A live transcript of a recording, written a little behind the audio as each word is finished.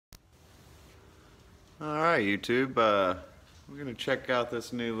Alright YouTube, we're going to check out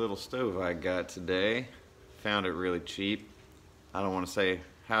this new little stove I got today. Found it really cheap. I don't want to say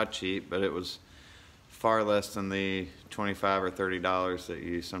how cheap, but it was far less than the $25 or $30 that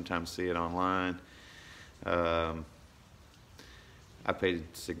you sometimes see it online. I paid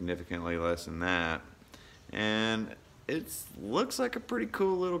significantly less than that. And it looks like a pretty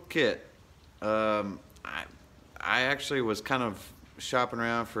cool little kit. I actually was kind of shopping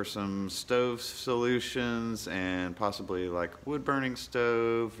around for some stove solutions and possibly like wood burning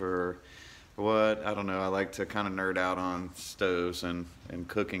stove or what, I don't know. I like to kind of nerd out on stoves and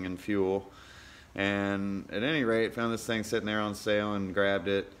cooking and fuel, and at any rate found this thing sitting there on sale and grabbed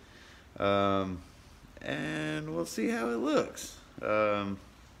it, and we'll see how it looks. So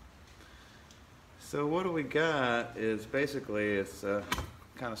what do we got is basically it's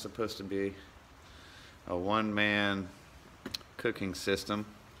kind of supposed to be a one-man cooking system.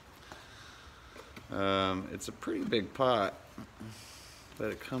 It's a pretty big pot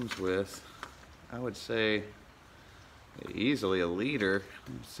that it comes with. I would say easily a liter.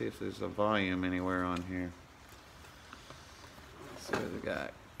 Let's see if there's a volume anywhere on here. So we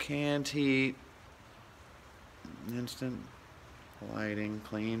got canned heat, instant lighting,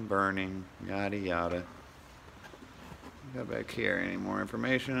 clean burning, yada yada. Got back here any more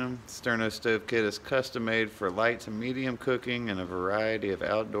information. Sterno stove kit is custom made for light to medium cooking in a variety of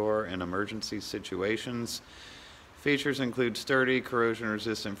outdoor and emergency situations. Features include sturdy, corrosion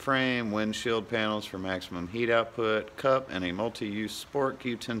resistant frame, windshield panels for maximum heat output, cup, and a multi-use spork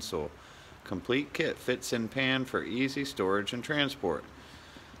utensil. Complete kit fits in pan for easy storage and transport.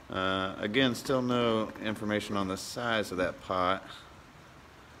 Again, still no information on the size of that pot.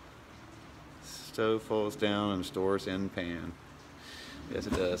 Stove folds down and stores in pan. Yes,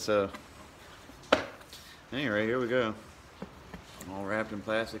 it does. So, anyway, here we go. All wrapped in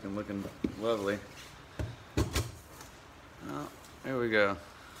plastic and looking lovely. Well, here we go.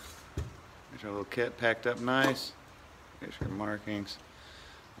 There's our little kit packed up nice. Here's your markings.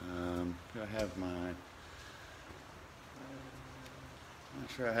 I have my. Not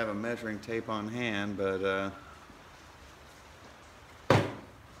sure I have a measuring tape on hand, but.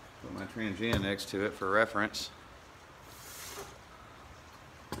 Put my trangia next to it for reference.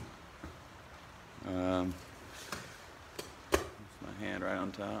 My hand right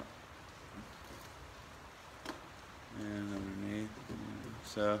on top and underneath.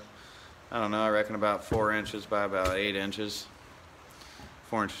 So I don't know, I reckon about 4 inches by about 8 inches.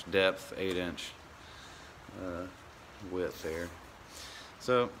 4-inch depth, 8-inch width there.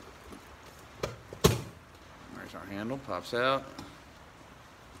 So there's our handle, pops out.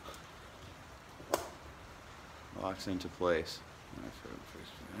 Locks into place.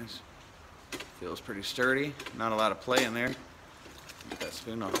 Nice. Feels pretty sturdy. Not a lot of play in there. Get that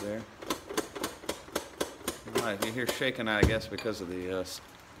spoon off there. Alright, you hear shaking, I guess, because of the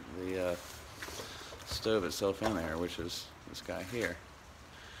stove itself in there, which is this guy here.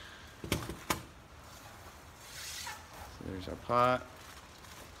 So there's our pot.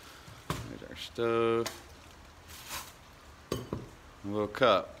 There's our stove. A little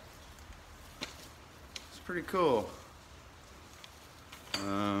cup. Pretty cool.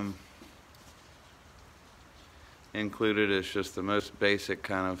 Included is just the most basic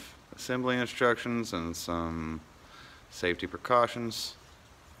kind of assembly instructions and some safety precautions.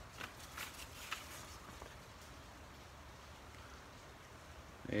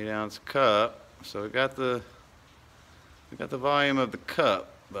 Eight-ounce cup. So we got the volume of the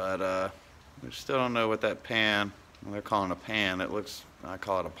cup, but we still don't know what that pan. Well, they're calling it a pan. It looks. I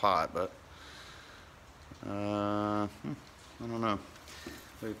call it a pot, but. I don't know.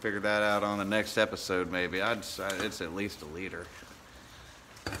 We figure that out on the next episode, maybe. I'd say it's at least a liter.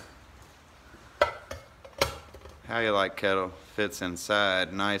 How you like kettle fits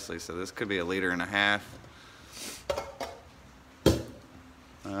inside nicely, so this could be a liter and a half.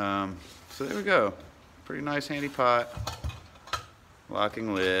 So there we go. Pretty nice handy pot,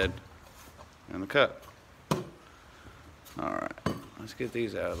 locking lid, and the cup. All right, let's get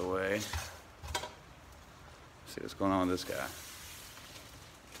these out of the way. See what's going on with this guy.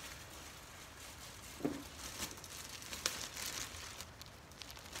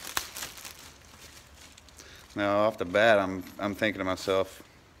 Now, off the bat, I'm thinking to myself,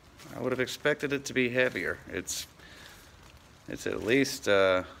 I would have expected it to be heavier. It's at least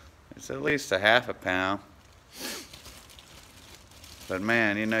a half a pound. But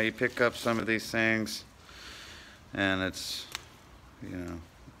man, you know, you pick up some of these things, and it's, you know.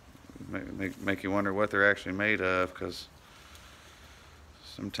 Make you wonder what they're actually made of, because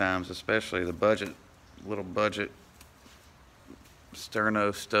sometimes, especially the little budget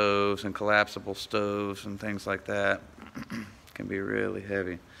Sterno stoves and collapsible stoves and things like that. Can be really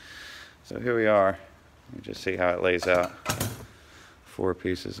heavy. So here we are. You just see how it lays out. 4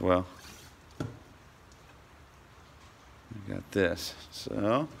 pieces. Well, we got this.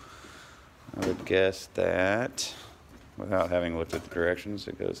 So I would guess that, without having looked at the directions,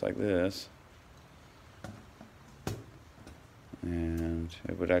 it goes like this. And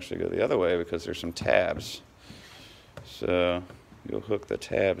it would actually go the other way because there's some tabs. So you'll hook the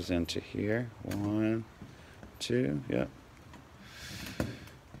tabs into here. 1, 2, yep.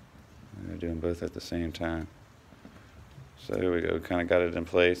 They're doing both at the same time. So here we go, kind of got it in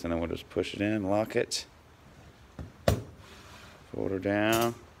place, and then we'll just push it in, lock it, fold her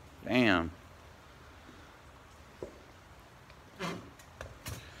down, bam.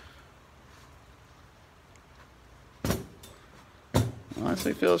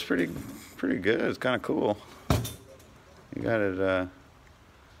 Honestly, feels pretty good. It's kind of cool. You got it, I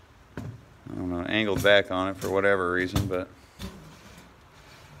don't know, angled back on it for whatever reason, but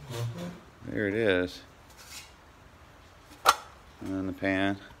there it is. And then the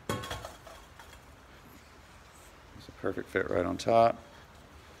pan. It's a perfect fit right on top.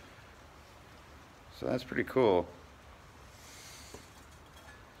 So that's pretty cool.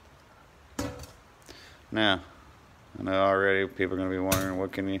 Now, I know already people are going to be wondering,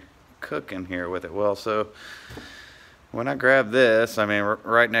 what can you cook in here with it? Well, so when I grabbed this, I mean,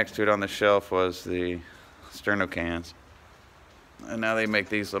 right next to it on the shelf was the Sterno cans. And now they make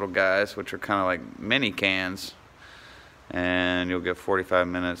these little guys, which are kind of like mini cans. And you'll get 45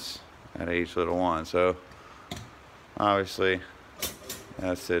 minutes out of each little one. So obviously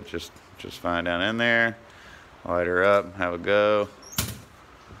that's it, just fine down in there. Light her up, have a go.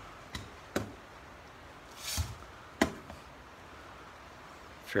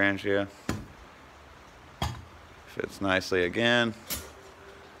 Trangia fits coughly again.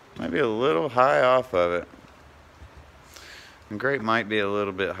 Might be a little high off of it. And grate might be a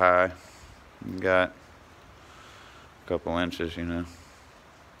little bit high. You got a couple inches, you know.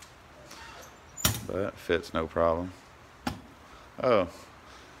 But fits no problem. Oh,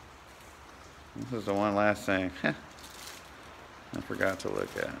 this is the one last thing I forgot to look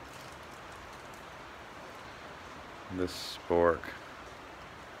at. This spork.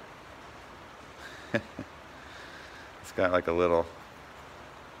 It's got like a little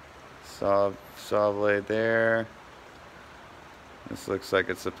saw blade there. This looks like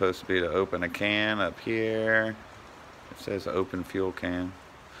it's supposed to be to open a can up here. It says open fuel can.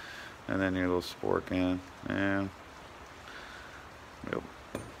 And then your little spork can. And nope.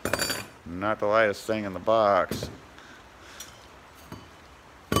 Not the lightest thing in the box.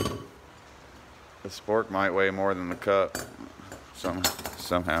 The spork might weigh more than the cup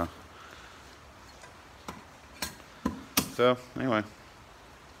somehow. So anyway,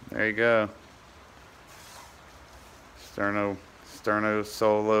 there you go. Sterno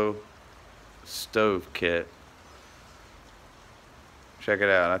Solo stove kit. Check it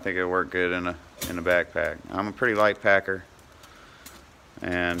out. I think it'll work good in a backpack. I'm a pretty light packer,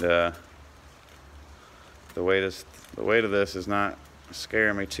 and the weight of this is not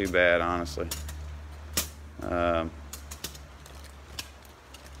scaring me too bad, honestly. I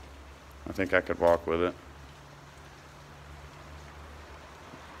think I could walk with it.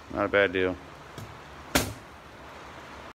 Not a bad deal.